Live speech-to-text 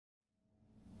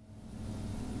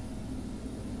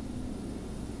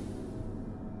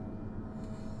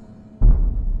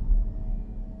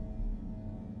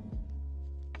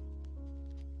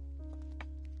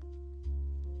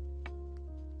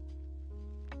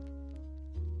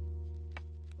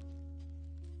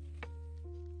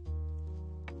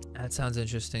That sounds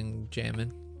interesting,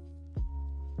 jamming.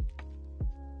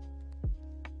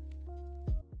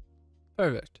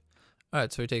 Perfect.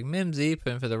 Alright, so we take Mimsy,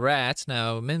 put in for the rats.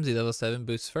 Now, Mimsy level 7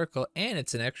 boosts Ferkle, and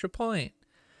it's an extra point.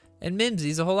 And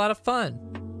Mimsy's a whole lot of fun.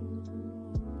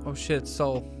 Oh shit,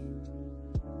 Soul.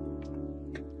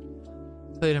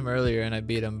 Played him earlier and I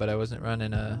beat him, but I wasn't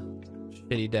running a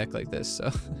shitty deck like this,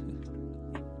 so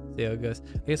see how it goes.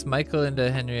 I guess Michael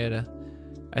into Henrietta.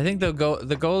 I think the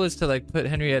goal is to like put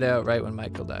Henrietta out right when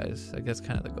Michael dies. Like that's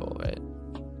kind of the goal, right?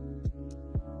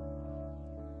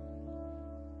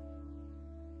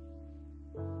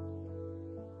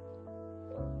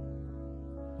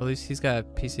 Well, at least he's got a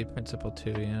PC principle too,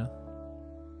 you know?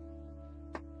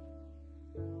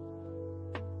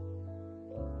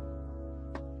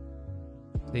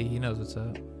 See, he knows what's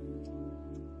up.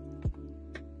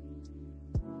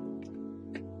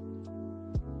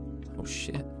 Oh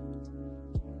shit.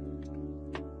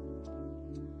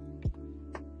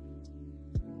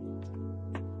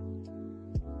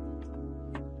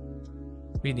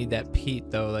 We need that Pete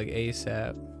though, like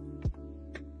ASAP.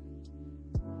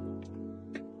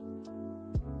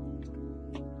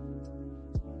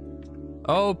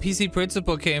 Oh, PC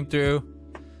Principal came through.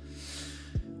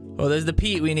 Oh, there's the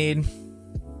Pete we need.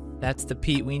 That's the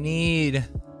Pete we need.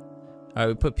 Alright,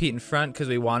 we put Pete in front because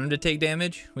we want him to take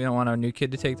damage. We don't want our new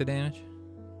kid to take the damage.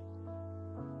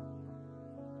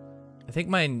 I think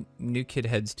my new kid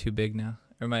head's too big now.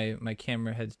 Or my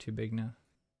camera head's too big now.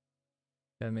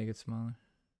 Gotta make it smaller.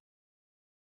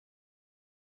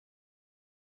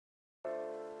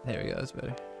 There we go, that's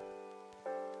better.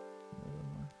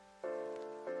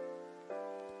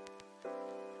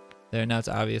 There, now it's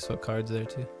obvious what card's there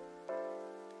too.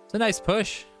 It's a nice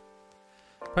push.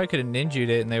 Probably could have ninju'd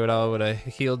it and they would have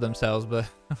healed themselves, but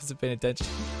I wasn't paying attention.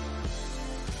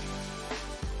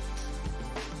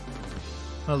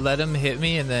 I'm gonna let him hit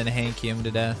me and then hanky him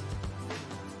to death.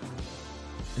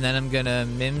 And then I'm gonna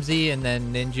Mimsy and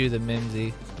then ninju the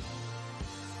Mimsy.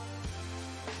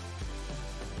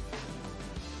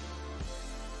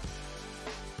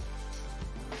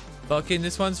 Fucking,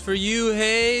 this one's for you,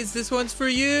 Hayes. This one's for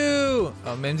you.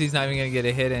 Oh, Mimsy's not even gonna get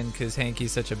a hit in because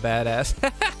Hanky's such a badass.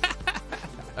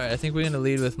 Alright, I think we're gonna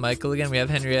lead with Michael again. We have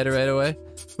Henrietta right away.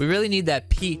 We really need that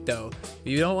Pete though.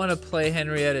 You don't want to play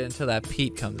Henrietta until that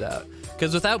Pete comes out.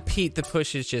 Because without Pete, the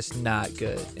push is just not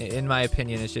good. In my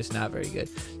opinion, it's just not very good.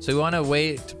 So we want to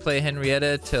wait to play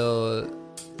Henrietta till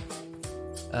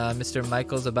Mr.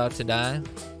 Michael's about to die.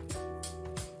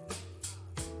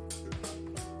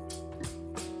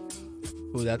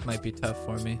 Ooh, that might be tough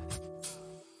for me.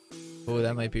 Ooh,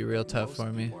 that might be real tough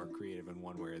for me.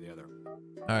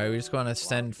 Alright, we just want to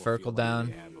send Ferkle down.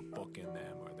 They have a book in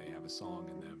them, or they have a song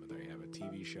in them, or they have a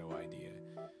TV show idea.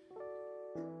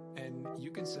 And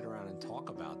you can sit around and talk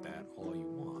about that all you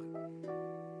want.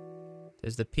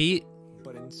 There's the Pete.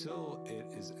 But until it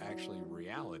is actually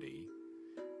reality,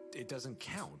 it doesn't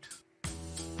count.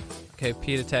 Okay,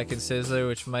 Pete attacking Sizzler,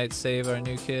 which might save our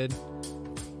new kid.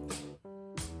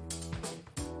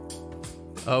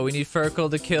 Oh, we need Ferkle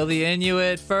to kill the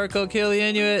Inuit. Ferkle, kill the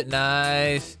Inuit.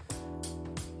 Nice.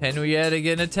 Henrietta,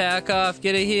 get an attack off.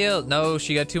 Get a heal. No,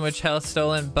 she got too much health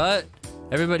stolen, but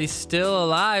everybody's still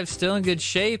alive, still in good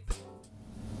shape.